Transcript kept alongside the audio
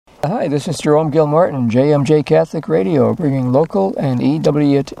Hi, this is Jerome Gilmartin, JMJ Catholic Radio, bringing local and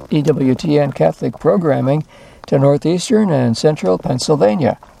EWTN Catholic programming to northeastern and central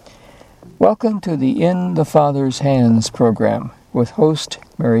Pennsylvania. Welcome to the In the Father's Hands program with host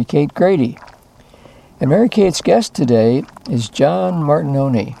Mary Kate Grady. And Mary Kate's guest today is John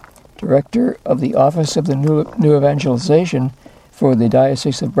Martinoni, Director of the Office of the New Evangelization for the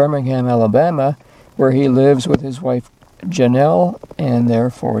Diocese of Birmingham, Alabama, where he lives with his wife Janelle and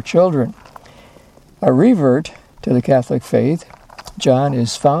their 4 children. A revert to the Catholic faith, John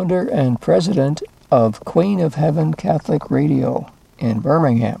is founder and president of Queen of Heaven Catholic Radio in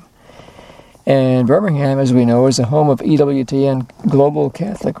Birmingham. And Birmingham, as we know, is the home of EWTN Global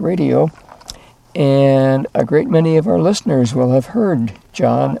Catholic Radio, and a great many of our listeners will have heard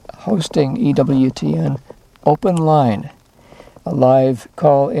John hosting EWTN Open Line, a live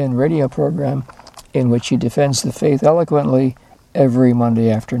call-in radio program in which he defends the faith eloquently every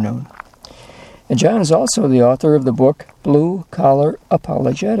Monday afternoon. And John is also the author of the book Blue Collar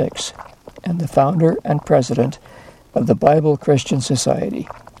Apologetics and the founder and president of the Bible Christian Society,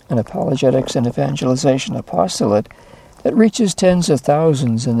 an apologetics and evangelization apostolate that reaches tens of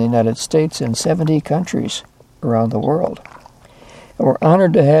thousands in the United States and 70 countries around the world. And we're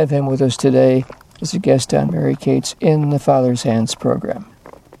honored to have him with us today as a guest on Mary Kate's In the Father's Hands program.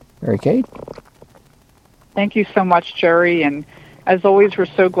 Mary Kate? Thank you so much, Jerry, and as always, we're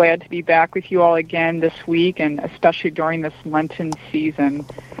so glad to be back with you all again this week, and especially during this Lenten season.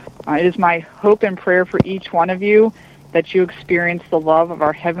 It is my hope and prayer for each one of you that you experience the love of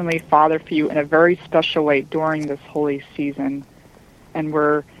our Heavenly Father for you in a very special way during this holy season. And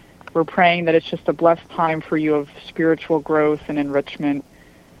we're praying that it's just a blessed time for you of spiritual growth and enrichment.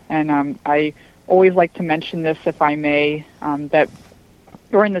 And I always like to mention this, if I may, that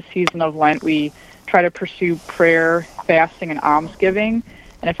during the season of Lent, we try to pursue prayer, fasting, and almsgiving.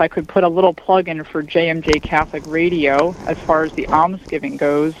 And if I could put a little plug in for JMJ Catholic Radio, as far as the almsgiving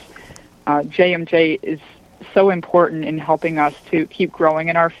goes, JMJ is so important in helping us to keep growing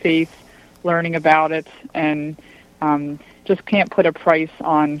in our faith, learning about it, and just can't put a price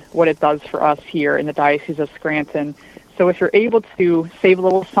on what it does for us here in the Diocese of Scranton. So if you're able to save a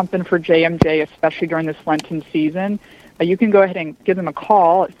little something for JMJ, especially during this Lenten season, you can go ahead and give them a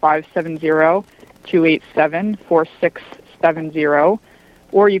call at 570-287-4670,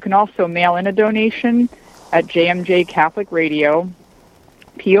 or you can also mail in a donation at JMJ Catholic Radio,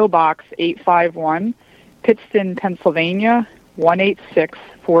 P.O. Box 851, Pittston, Pennsylvania,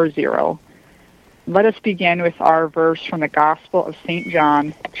 18640. Let us begin with our verse from the Gospel of St.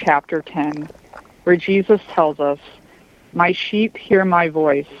 John, chapter 10, where Jesus tells us, "My sheep hear my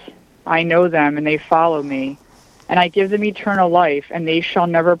voice. I know them, and they follow me. And I give them eternal life, and they shall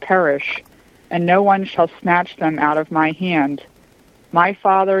never perish, and no one shall snatch them out of my hand. My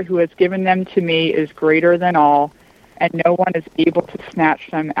Father, who has given them to me, is greater than all, and no one is able to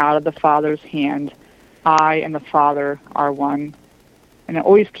snatch them out of the Father's hand. I and the Father are one." And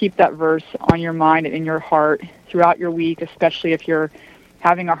always keep that verse on your mind and in your heart throughout your week, especially if you're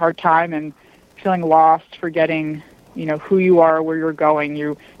having a hard time and feeling lost, forgetting, who you are, where you're going.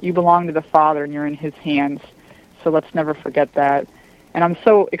 You belong to the Father, and you're in His hands. So let's never forget that. And I'm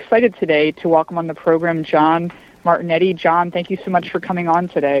so excited today to welcome on the program John Martinetti. John, thank you so much for coming on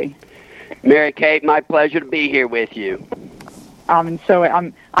today. Mary Kate, my pleasure to be here with you. And so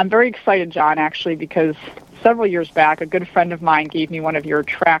I'm very excited, John, actually, because several years back, a good friend of mine gave me one of your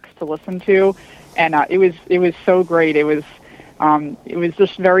tracks to listen to, and it was so great. It was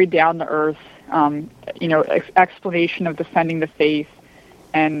just very down to earth, explanation of defending the faith.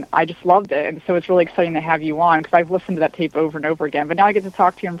 And I just loved it, and so it's really exciting to have you on, because I've listened to that tape over and over again. But now I get to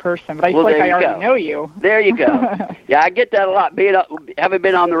talk to you in person, but I feel like I already know you. There you go. Yeah, I get that a lot. Having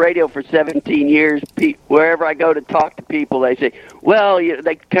been on the radio for 17 years, wherever I go to talk to people, they say, well,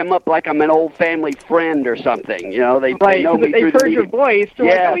 they come up like I'm an old family friend or something. They know me through they've heard your voice. They're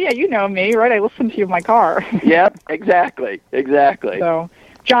like, oh, yeah, you know me, right? I listen to you in my car. Yep, exactly. So,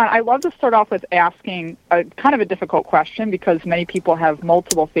 John, I love to start off with asking a kind of a difficult question, because many people have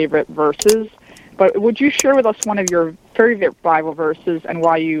multiple favorite verses. But would you share with us one of your favorite Bible verses and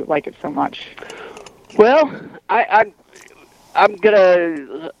why you like it so much? Well, I'm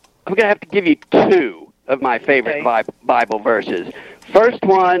gonna have to give you 2 of my favorite Bible verses. First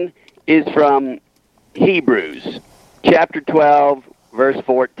one is from Hebrews, chapter 12, verse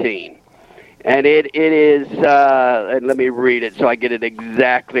 14. And it is, and let me read it so I get it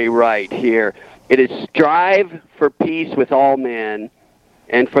exactly right here. It is, "Strive for peace with all men,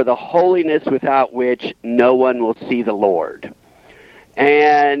 and for the holiness without which no one will see the Lord."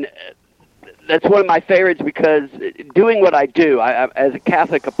 And that's one of my favorites because doing what I do, as a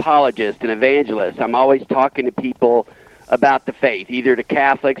Catholic apologist and evangelist, I'm always talking to people about the faith, either to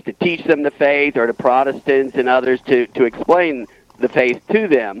Catholics to teach them the faith or to Protestants and others to explain the faith to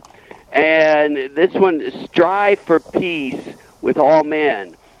them. And this one, strive for peace with all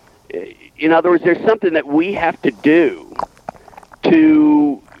men. In other words, there's something that we have to do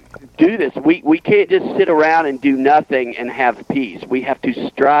this. We can't just sit around and do nothing and have peace. We have to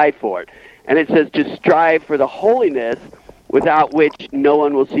strive for it. And it says to strive for the holiness without which no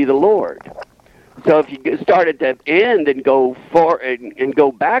one will see the Lord. So if you start at the end and go and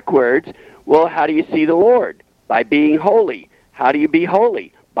go backwards, well, how do you see the Lord? By being holy. How do you be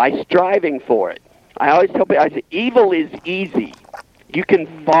holy? By striving for it. I always tell people, I say, evil is easy. You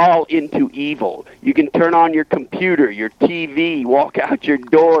can fall into evil. You can turn on your computer, your TV, walk out your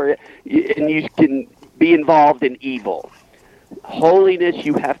door, and you can be involved in evil. Holiness,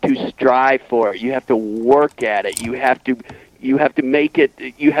 you have to strive for it. You have to work at it. You have to make it.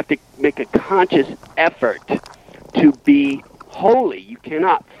 You have to make a conscious effort to be holy. You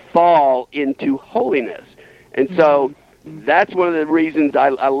cannot fall into holiness. And so that's one of the reasons I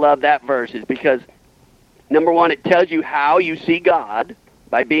love that verse, is because number one, it tells you how you see God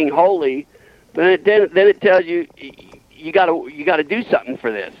by being holy, but then it tells you you got to do something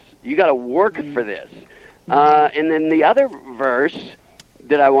for this. You got to work for this. And then the other verse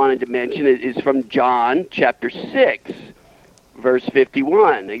that I wanted to mention is from John chapter 6, verse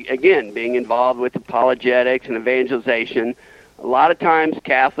 51. Again, being involved with apologetics and evangelization, a lot of times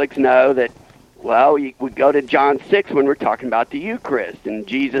Catholics know that, well, we go to John 6 when we're talking about the Eucharist, and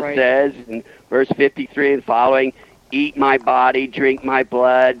Jesus says in verse 53 and following, eat my body, drink my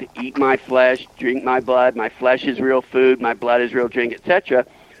blood, eat my flesh, drink my blood, my flesh is real food, my blood is real drink, etc.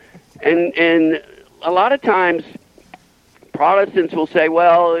 And a lot of times Protestants will say,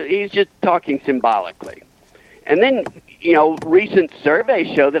 well, he's just talking symbolically. And then, recent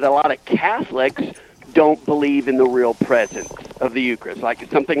surveys show that a lot of Catholics don't believe in the real presence of the Eucharist. Like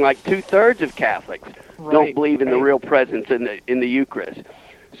something like 2/3 of Catholics don't believe in the real presence in the Eucharist.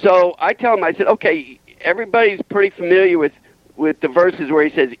 So I tell them, I said, okay, everybody's pretty familiar with the verses where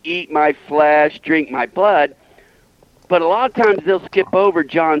he says, eat my flesh, drink my blood. But a lot of times they'll skip over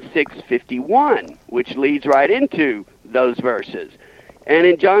John 6:51, which leads right into those verses. And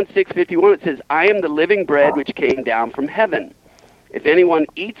in John 6:51 it says, I am the living bread which came down from heaven. If anyone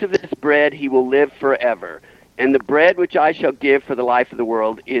eats of this bread, he will live forever. And the bread which I shall give for the life of the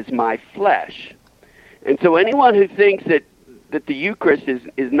world is my flesh. And so anyone who thinks that the Eucharist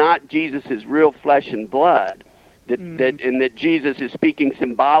is not Jesus' real flesh and blood, and that Jesus is speaking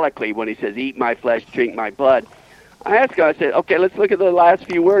symbolically when he says, eat my flesh, drink my blood, I asked God, I said, okay, let's look at the last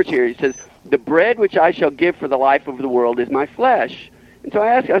few words here. He says, the bread which I shall give for the life of the world is my flesh. And so I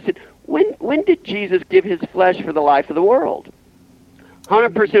asked God, I said, when did Jesus give his flesh for the life of the world?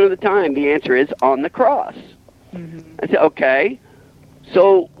 100% of the time, the answer is on the cross. I said, okay,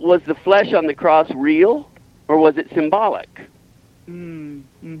 so was the flesh on the cross real or was it symbolic? And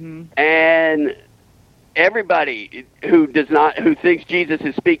everybody who thinks Jesus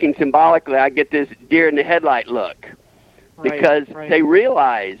is speaking symbolically, I get this deer in the headlight look, because they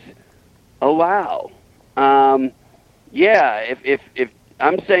realize, oh wow, if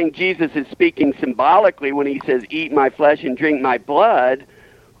I'm saying Jesus is speaking symbolically when he says, eat my flesh and drink my blood,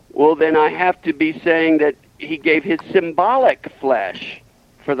 well, then I have to be saying that he gave his symbolic flesh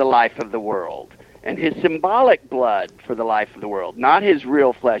for the life of the world and his symbolic blood for the life of the world, not his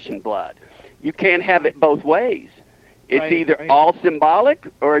real flesh and blood. You can't have it both ways. It's either all symbolic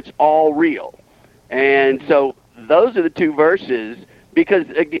or it's all real. And so those are the two verses, because,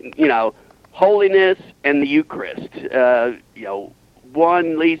 holiness and the Eucharist,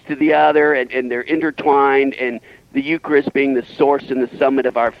 one leads to the other, and they're intertwined, and the Eucharist being the source and the summit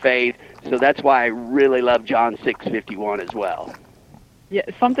of our faith. So that's why I really love John 6:51 as well. Yeah,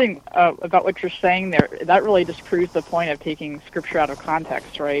 something about what you're saying there, that really just proves the point of taking Scripture out of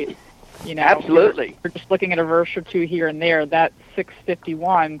context, right? Absolutely. We're just looking at a verse or two here and there. That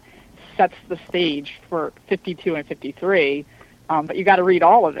 6:51 sets the stage for 52 and 53. But you got to read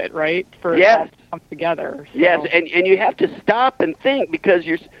all of it, right? For it all to come together. So. Yes, and you have to stop and think, because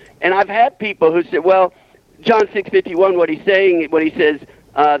and I've had people who say, well, John 6:51, what he's saying when he says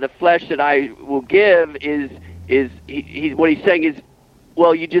the flesh that I will give is what he's saying is,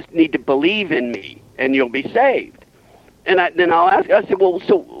 well, you just need to believe in me and you'll be saved. And then I'll ask, I said, well,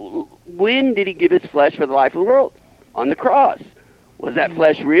 so when did he give his flesh for the life of the world? On the cross. Was that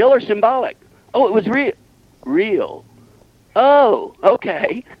flesh real or symbolic? Oh, it was real. Oh,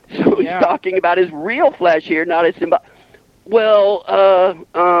 okay. So he's talking about his real flesh here, not his symbolic. Well,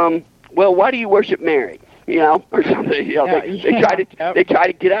 well, why do you worship Mary? Or something. They try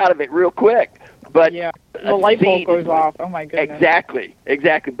to get out of it real quick. But the light bulb goes off. Oh my goodness.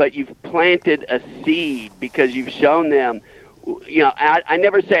 Exactly. But you've planted a seed because you've shown them. I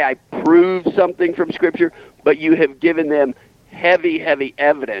never say I prove something from Scripture, but you have given them heavy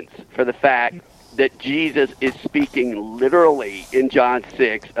evidence for the fact that Jesus is speaking literally in John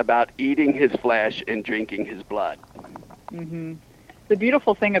 6 about eating his flesh and drinking his blood. Mm-hmm. The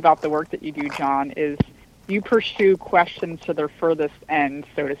beautiful thing about the work that you do, John, is you pursue questions to their furthest end,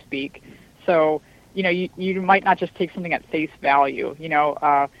 so to speak. So, you might not just take something at face value.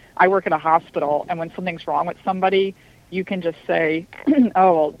 I work at a hospital, and when something's wrong with somebody, you can just say,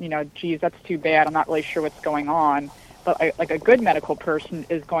 oh, well, geez, that's too bad. I'm not really sure what's going on. But a good medical person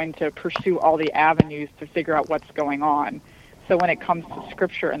is going to pursue all the avenues to figure out what's going on. So when it comes to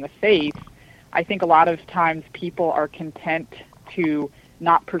Scripture and the faith, I think a lot of times people are content to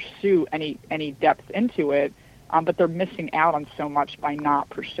not pursue any depth into it, but they're missing out on so much by not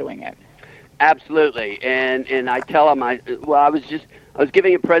pursuing it. Absolutely, and I tell them I was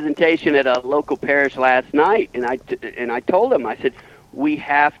giving a presentation at a local parish last night, and I told them, I said, we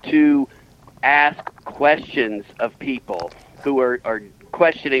have to ask questions of people who are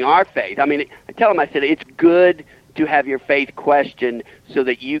questioning our faith. I tell them, I said, it's good to have your faith questioned so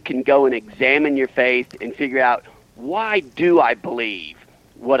that you can go and examine your faith and figure out, why do I believe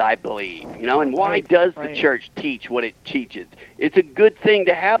what I believe, and why does the church teach what it teaches? It's a good thing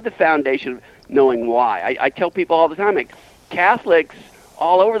to have the foundation of knowing why. I tell people all the time, Catholics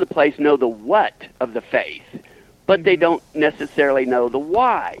all over the place know the what of the faith, but they don't necessarily know the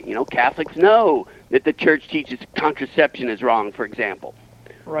why. Catholics know that the church teaches contraception is wrong, for example.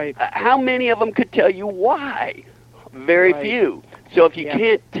 Right. How many of them could tell you why? Very few. So if you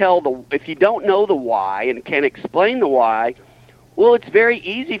can't if you don't know the why and can't explain the why, well, it's very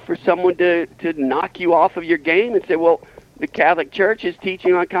easy for someone to knock you off of your game and say, well, the Catholic Church is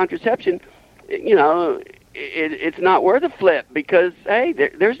teaching on contraception. It's not worth a flip because, hey,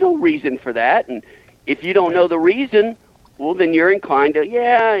 there's no reason for that. And if you don't know the reason, well, then you're inclined to,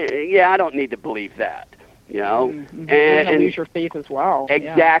 I don't need to believe that. Mm-hmm. And lose your faith as well.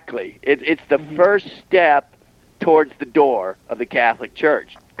 Exactly. It's the first step towards the door of the Catholic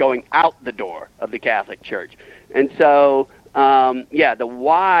Church, going out the door of the Catholic Church. And so, the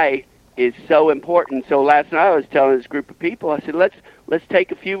why is so important. So last night I was telling this group of people, I said, let's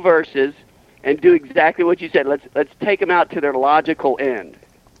take a few verses and do exactly what you said. Let's take them out to their logical end.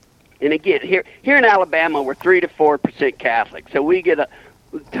 And again, here in Alabama, we're 3 to 4% Catholic, so we get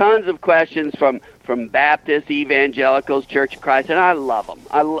tons of questions from Baptists, evangelicals, Church of Christ, and I love them.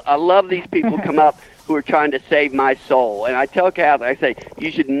 I love these people come up who are trying to save my soul. And I tell Catholics, I say,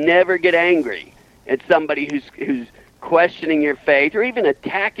 you should never get angry at somebody who's questioning your faith or even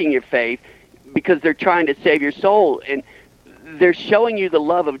attacking your faith because they're trying to save your soul. And they're showing you the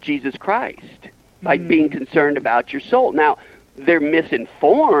love of Jesus Christ by being concerned about your soul. Now, they're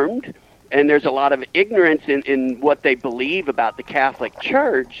misinformed, and there's a lot of ignorance in what they believe about the Catholic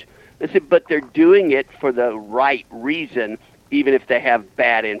Church, but they're doing it for the right reason, even if they have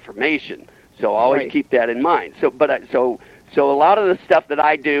bad information. So always keep that in mind. So a lot of the stuff that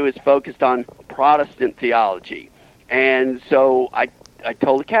I do is focused on Protestant theology. And so I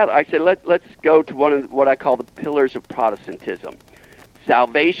told the Catholic, I said, let's go to one of what I call the pillars of Protestantism.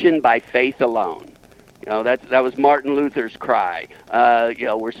 Salvation by faith alone. That was Martin Luther's cry.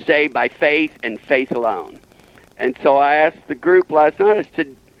 We're saved by faith and faith alone. And so I asked the group last night, I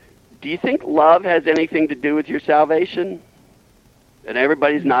said, do you think love has anything to do with your salvation? And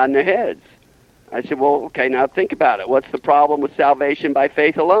everybody's nodding their heads. I said, well, okay, now think about it. What's the problem with salvation by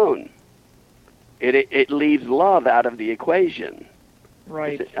faith alone? It leaves love out of the equation.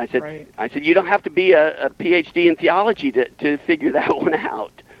 Right. I said, you don't have to be a PhD in theology to figure that one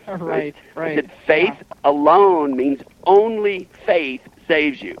out. Right. I said, faith alone means only faith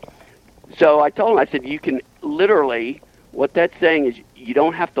saves you. So I told him, I said, you can literally, what that's saying is you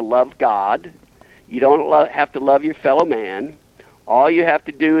don't have to love God. You don't have to love your fellow man. All you have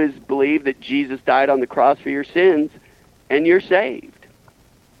to do is believe that Jesus died on the cross for your sins, and you're saved.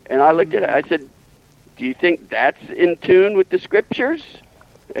 And I looked at it, I said, do you think that's in tune with the Scriptures?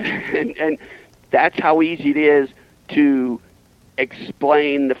 and that's how easy it is to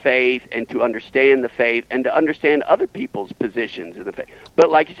explain the faith and to understand the faith and to understand other people's positions in the faith. But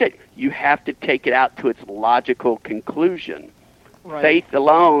like you said, you have to take it out to its logical conclusion. Right. Faith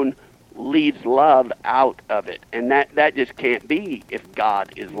alone leaves love out of it, and that just can't be if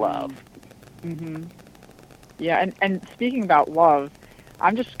God is love. Mm-hmm. Yeah, and speaking about love,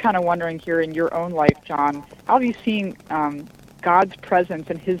 I'm just kind of wondering here in your own life, John, how have you seen God's presence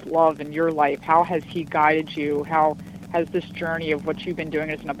and His love in your life, how has He guided you? How has this journey of what you've been doing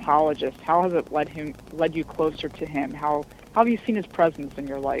as an apologist, how has it led you closer to Him? How have you seen His presence in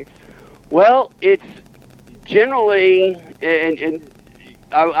your life? Well, it's generally, and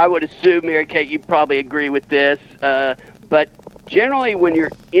I would assume, Mary Kate, you probably agree with this, but generally when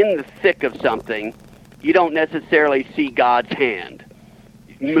you're in the thick of something, you don't necessarily see God's hand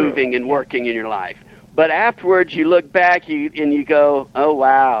moving and working in your life. But afterwards, you look back and you go, oh,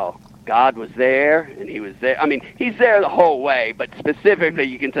 wow, God was there, and He was there. I mean, He's there the whole way, but specifically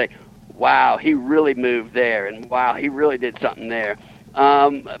you can say, wow, He really moved there, and wow, He really did something there.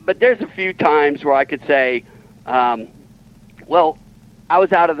 But there's a few times where I could say, well, I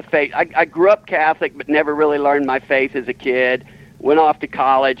was out of the faith. I grew up Catholic, but never really learned my faith as a kid. Went off to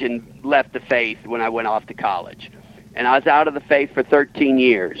college and left the faith when I went off to college. And I was out of the faith for 13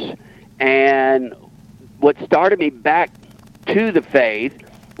 years. And what started me back to the faith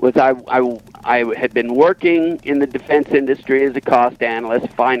was I had been working in the defense industry as a cost analyst.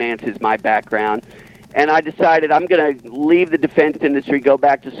 Finance is my background. And I decided I'm going to leave the defense industry, go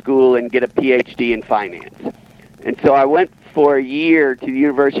back to school, and get a PhD in finance. And so I went for a year to the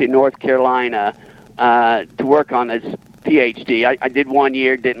University of North Carolina to work on this PhD. I did 1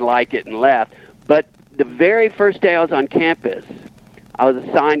 year, didn't like it, and left. But the very first day I was on campus, I was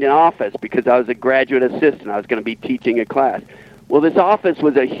assigned an office because I was a graduate assistant. I was going to be teaching a class. Well, this office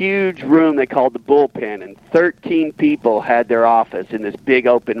was a huge room they called the bullpen, and 13 people had their office in this big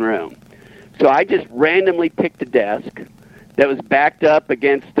open room. So I just randomly picked a desk that was backed up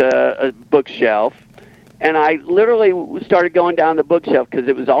against a bookshelf, and I literally started going down the bookshelf because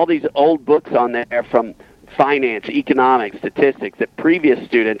it was all these old books on there from finance, economics, statistics that previous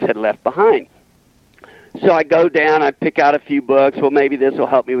students had left behind. So I go down, I pick out a few books. Well, maybe this will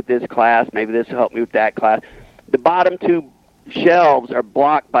help me with this class. Maybe this will help me with that class. The bottom two shelves are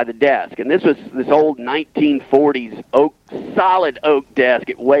blocked by the desk. And this was this old 1940s solid oak desk.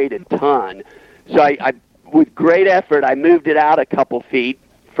 It weighed a ton. So I with great effort, I moved it out a couple feet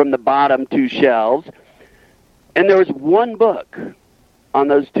from the bottom two shelves. And there was one book on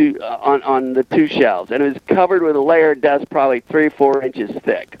those two on the two shelves. And it was covered with a layer of dust probably 3 or 4 inches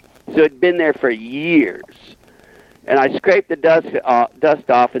thick. So it had been there for years. And I scraped the dust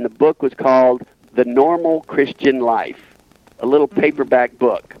off, and the book was called The Normal Christian Life, a little paperback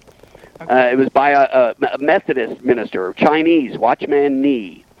book. It was by a Methodist minister, Chinese, Watchman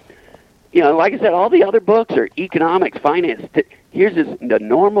Nee. You know, like I said, all the other books are economics, finance. Here's The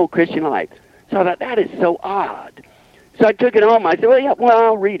Normal Christian Life. So I thought, that is so odd. So I took it home. I said, well,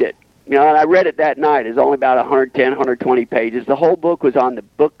 I'll read it. You know, and I read it that night. It's only about 110, 120 pages. The whole book was on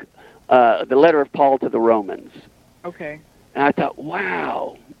the letter of Paul to the Romans. Okay. And I thought,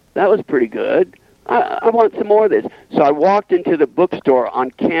 wow, that was pretty good. I want some more of this. So I walked into the bookstore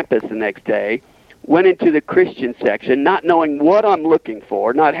on campus the next day, went into the Christian section, not knowing what I'm looking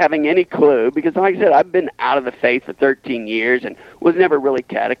for, not having any clue, because like I said, I've been out of the faith for 13 years and was never really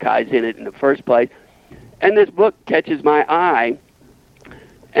catechized in it in the first place. And this book catches my eye,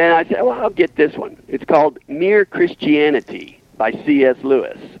 and I said, well, I'll get this one. It's called Mere Christianity by C.S.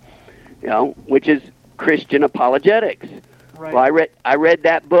 Lewis, you know, which is Christian apologetics. Right. Well, I read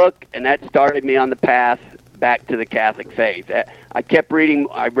that book, and that started me on the path back to the Catholic faith. I kept reading.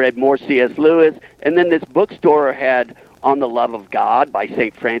 I read more C.S. Lewis, and then this bookstore had On the Love of God by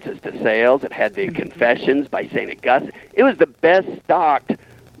St. Francis de Sales. It had the Confessions by St. Augustine. It was the best stocked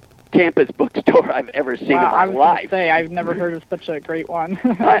campus bookstore I've ever seen in my life. I was going to say, I've never heard of such a great one.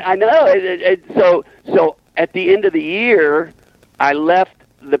 I know. So at the end of the year, I left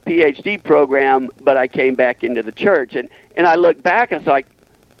the PhD program, but I came back into the church. And I look back, and it's like,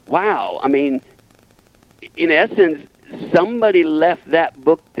 wow, I mean, in essence, somebody left that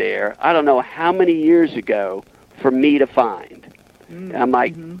book there, I don't know how many years ago, for me to find. And I'm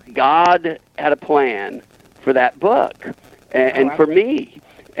like, God had a plan for that book and for me.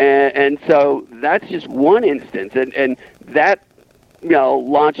 And so that's just one instance. And that, you know,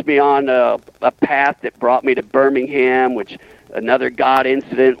 launched me on a path that brought me to Birmingham, which another God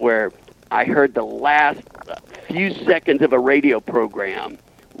incident where I heard the last few seconds of a radio program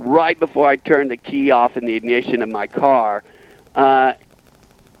right before I turned the key off in the ignition of my car.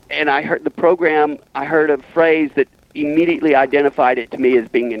 And I heard the program, I heard a phrase that immediately identified it to me as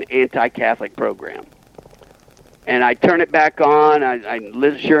being an anti-Catholic program. And I turn it back on.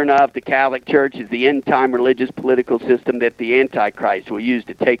 Sure enough, the Catholic Church is the end-time religious political system that the Antichrist will use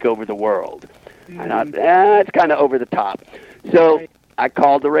to take over the world. And I thought, it's kind of over the top. So I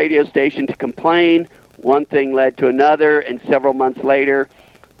called the radio station to complain. One thing led to another, and several months later,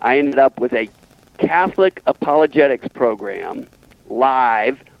 I ended up with a Catholic apologetics program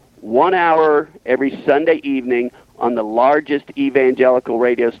live 1 hour every Sunday evening on the largest evangelical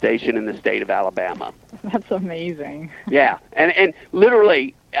radio station in the state of Alabama. That's amazing. Yeah, and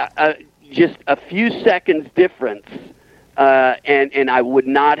literally just a few seconds difference, and I would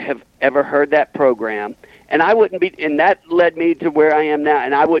not have ever heard that program, and I wouldn't be, and that led me to where I am now,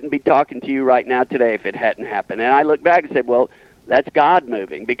 and I wouldn't be talking to you right now today if it hadn't happened. And I look back and said, well, that's God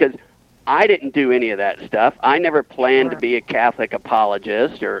moving, because I didn't do any of that stuff. I never planned to be a Catholic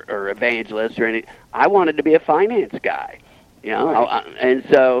apologist or evangelist or anything. I wanted to be a finance guy, you know, and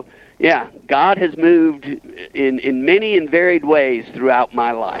so. Yeah, God has moved in many and varied ways throughout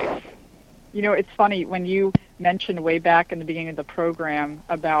my life. You know, it's funny, when you mentioned way back in the beginning of the program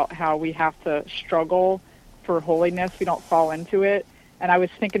about how we have to struggle for holiness, we don't fall into it, and I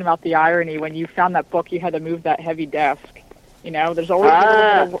was thinking about the irony when you found that book, you had to move that heavy desk. You know, there's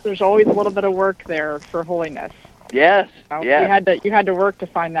always a little bit of work there for holiness. Yes, yes. You had to work to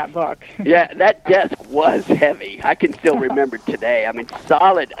find that book. Yeah, that desk was heavy. I can still remember today. I mean,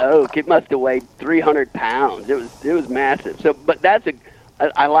 solid oak. It must have weighed 300 pounds. It was massive. So, but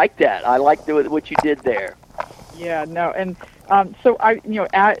I like that. I like what you did there. Yeah, no, and so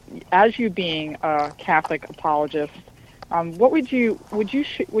as you being a Catholic apologist, what would you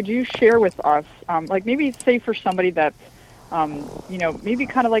share with us? Like maybe say for somebody that's maybe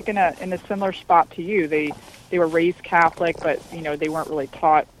kind of like in a similar spot to you. They were raised Catholic, but they weren't really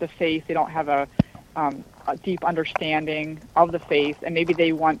taught the faith. They don't have a deep understanding of the faith, and maybe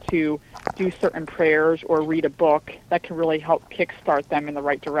they want to do certain prayers or read a book that can really help kickstart them in the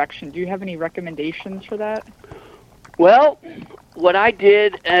right direction. Do you have any recommendations for that? Well, what I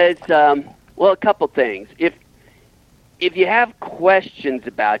did is a couple things. If you have questions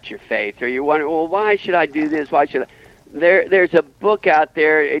about your faith, or you're wondering, well, why should I do this? Why should I? There's a book out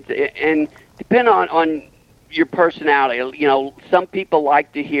there, and depend on your personality. Some people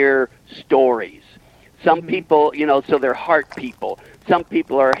like to hear stories. Some people, so they're heart people. Some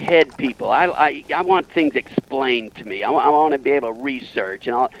people are head people. I want things explained to me. I want to be able to research.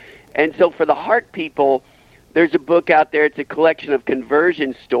 And so for the heart people, there's a book out there. It's a collection of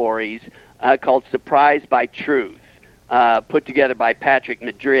conversion stories called Surprised by Truth, put together by Patrick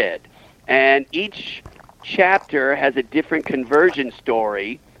Madrid. And each chapter has a different conversion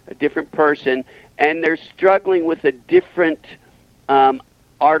story, a different person, and they're struggling with a different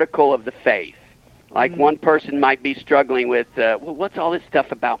article of the faith. Like one person might be struggling with, what's all this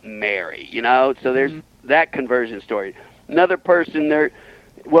stuff about Mary? So there's that conversion story. Another person,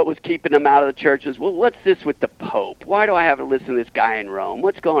 what was keeping them out of the church was, well, what's this with the Pope? Why do I have to listen to this guy in Rome?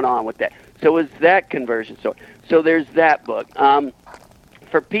 What's going on with that? So it's that conversion story. So there's that book.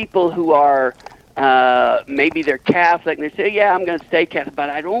 For people who are maybe they're Catholic and they say, yeah, I'm going to stay Catholic, but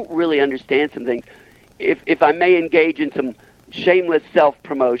I don't really understand some things. If I may engage in some shameless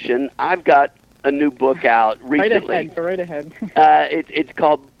self-promotion, I've got a new book out recently. Go right ahead. It's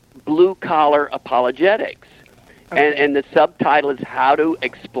called Blue Collar Apologetics. Okay. And the subtitle is How to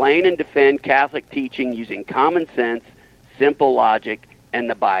Explain and Defend Catholic Teaching Using Common Sense, Simple Logic, and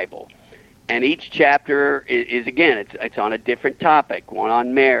the Bible. And each chapter is again, it's on a different topic. One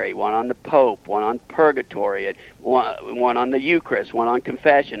on Mary, one on the Pope, one on purgatory, one on the Eucharist, one on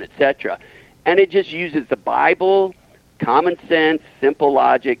confession, etc. And it just uses the Bible, common sense, simple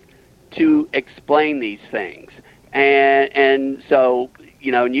logic to explain these things. And so,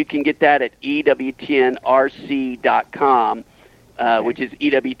 and you can get that at EWTNRC.com, which is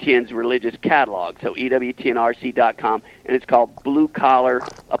EWTN's religious catalog. So EWTNRC.com, and it's called Blue Collar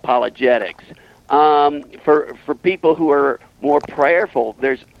Apologetics. For people who are more prayerful,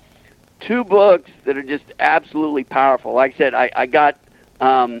 there's two books that are just absolutely powerful. Like I said, I got,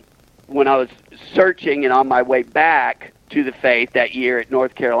 when I was searching and on my way back to the faith that year at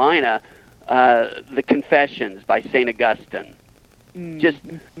North Carolina, the Confessions by St. Augustine. Yes,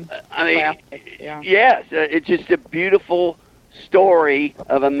 it's just a beautiful story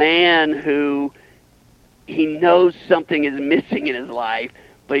of a man who he knows something is missing in his life,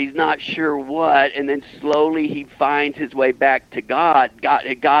 but he's not sure what, and then slowly he finds his way back to God.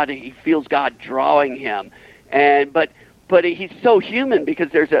 God, he feels God drawing him, but he's so human because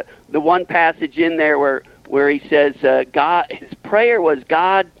there's the one passage in there where he says, God, his prayer was,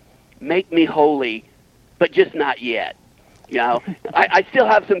 God, make me holy, but just not yet. I still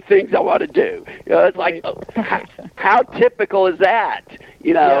have some things I want to do. It's like, how typical is that?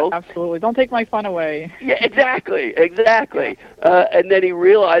 Yeah, absolutely. Don't take my fun away. Yeah, exactly. And then he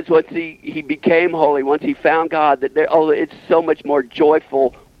realized once he became holy, once he found God, that it's so much more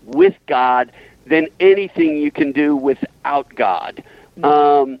joyful with God than anything you can do without God.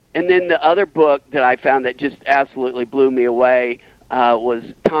 And then the other book that I found that just absolutely blew me away was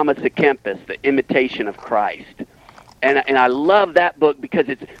Thomas à Kempis, The Imitation of Christ. And I love that book because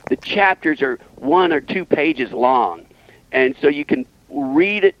the chapters are 1 or 2 pages long. And so you can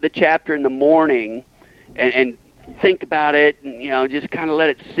read the chapter in the morning and think about it and, just kind of let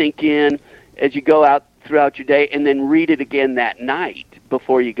it sink in as you go out throughout your day, and then read it again that night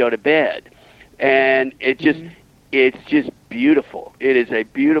before you go to bed. And it's just beautiful. It is a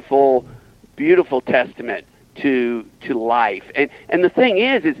beautiful, beautiful testament to life. And the thing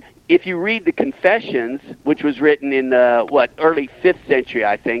is if you read the Confessions, which was written in the early 5th century,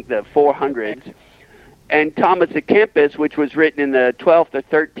 I think, the 400s, and Thomas à Kempis, which was written in the 12th or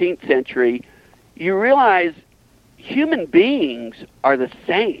 13th century, you realize human beings are the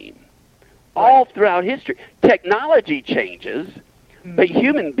same all throughout history. Technology changes, but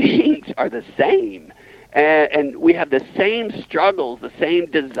human beings are the same. And we have the same struggles, the same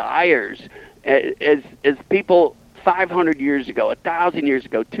desires as people 500 years ago, 1,000 years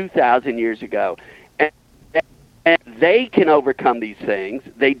ago, 2,000 years ago. And they can overcome these things.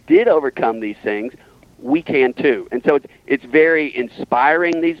 They did overcome these things. We can too. And so it's very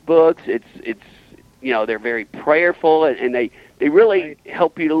inspiring, these books. It's they're very prayerful, and they really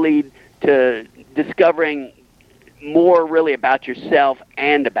help you to lead to discovering more really about yourself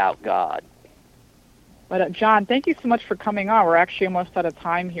and about God. But John, thank you so much for coming on. We're actually almost out of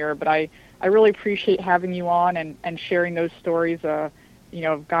time here, but I really appreciate having you on and sharing those stories, of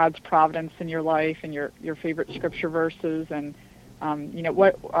God's providence in your life and your favorite scripture verses. And,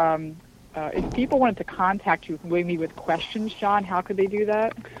 if people wanted to contact you maybe with questions, John, how could they do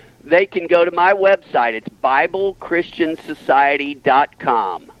that? They can go to my website. It's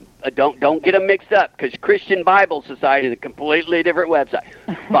BibleChristianSociety.com. Don't get them mixed up, because Christian Bible Society is a completely different website.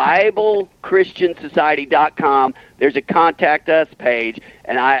 BibleChristianSociety.com. There's a contact us page,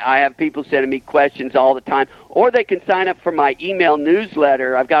 and I have people sending me questions all the time. Or they can sign up for my email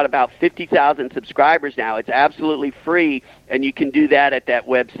newsletter. I've got about 50,000 subscribers now. It's absolutely free, and you can do that at that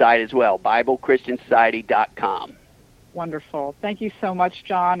website as well, BibleChristianSociety.com. Wonderful. Thank you so much,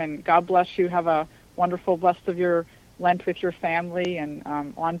 John, and God bless you. Have a wonderful rest of your Lent with your family, and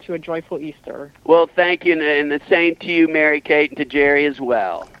on to a joyful Easter. Well, thank you, and the same to you, Mary Kate, and to Jerry as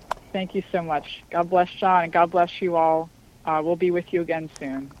well. Thank you so much. God bless John, and God bless you all. We'll be with you again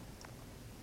soon.